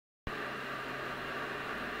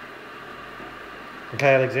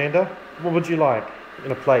Okay, Alexander, what would you like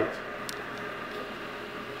in a plate?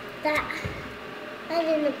 That. I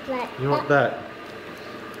didn't plate. You want that?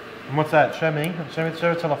 And what's that? Show me. Show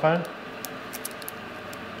a telephone.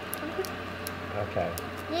 Okay.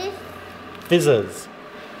 This. Fizzers.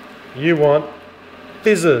 You want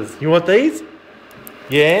fizzers. You want these?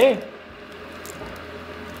 Yeah?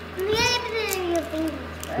 You gotta put it in your fingers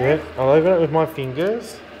first. Yeah. I'll open it with my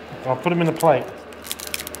fingers. I'll put them in a plate.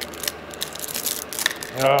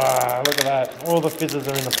 Ah, look at that. All the fizzers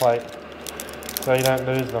are in the plate. So you don't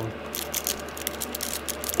lose them.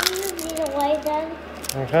 Move it away then.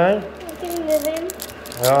 Okay? You can move him.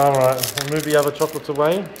 Alright, we'll move the other chocolates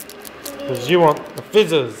away. Because you want the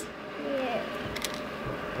fizzers. Yeah.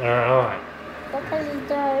 Alright. Because of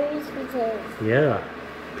those fizzers. Yeah.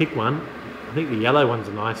 Pick one. I think the yellow one's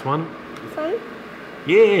a nice one. This one?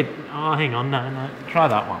 Yeah. Oh, hang on. No. Try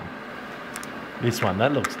that one. This one.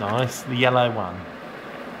 That looks nice. The yellow one.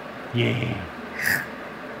 Yeah.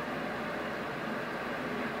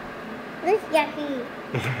 This is yucky.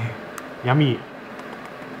 Yummy.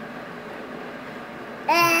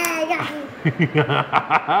 Yucky.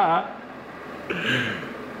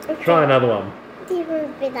 Try another one. This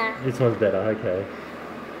one's better. This one's better. Okay.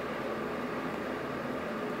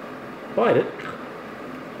 Bite it.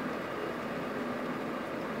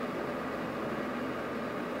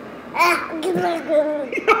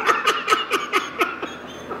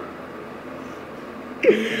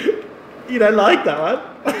 You don't like that one?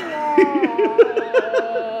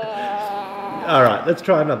 Alright, let's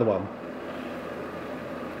try another one.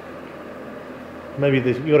 Maybe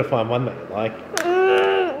you gotta find one that you like.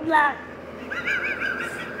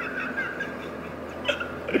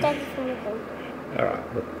 Alright,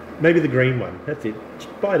 maybe the green one. That's it.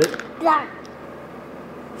 Just bite it.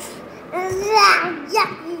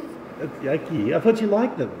 Yucky. That's yucky. I thought you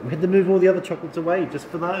liked them. We had to move all the other chocolates away just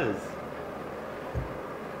for those.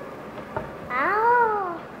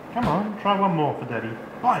 Ow. Come on, try one more for Daddy.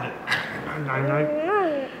 Bite it.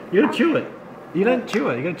 No. You gotta chew it. You don't chew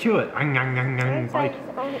it, you gotta chew it. Bite.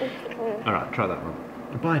 Alright, try that one.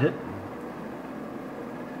 Bite it.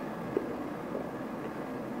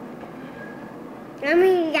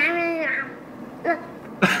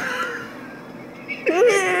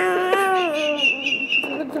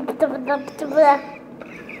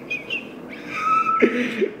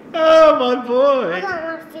 Oh my boy! I don't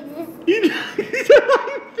want fizzes. You don't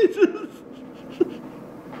like fizzes?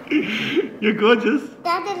 You're gorgeous.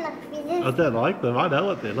 Dad doesn't like fizzes. I don't like them. I know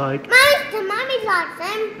what they're like. Mummy likes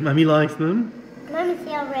them. Mummy likes them. Mummy's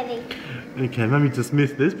here already. Okay, Mummy just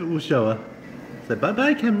missed this, but we'll show her. Say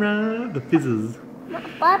bye-bye, camera. The fizzes.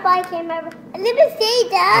 Bye-bye, camera. Let me see,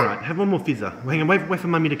 Dad. Alright, have one more fizzer. Hang on, wait for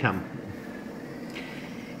Mummy to come.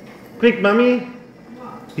 Quick, Mummy.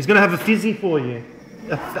 He's going to have a fizzy for you.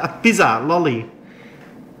 A fizzer, lolly.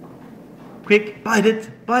 Quick, bite it.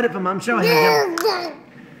 Bite it for Mum. Show her how.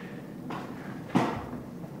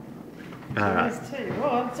 Alright. Tell you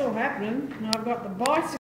what, it's all happening. I've got the bicycle.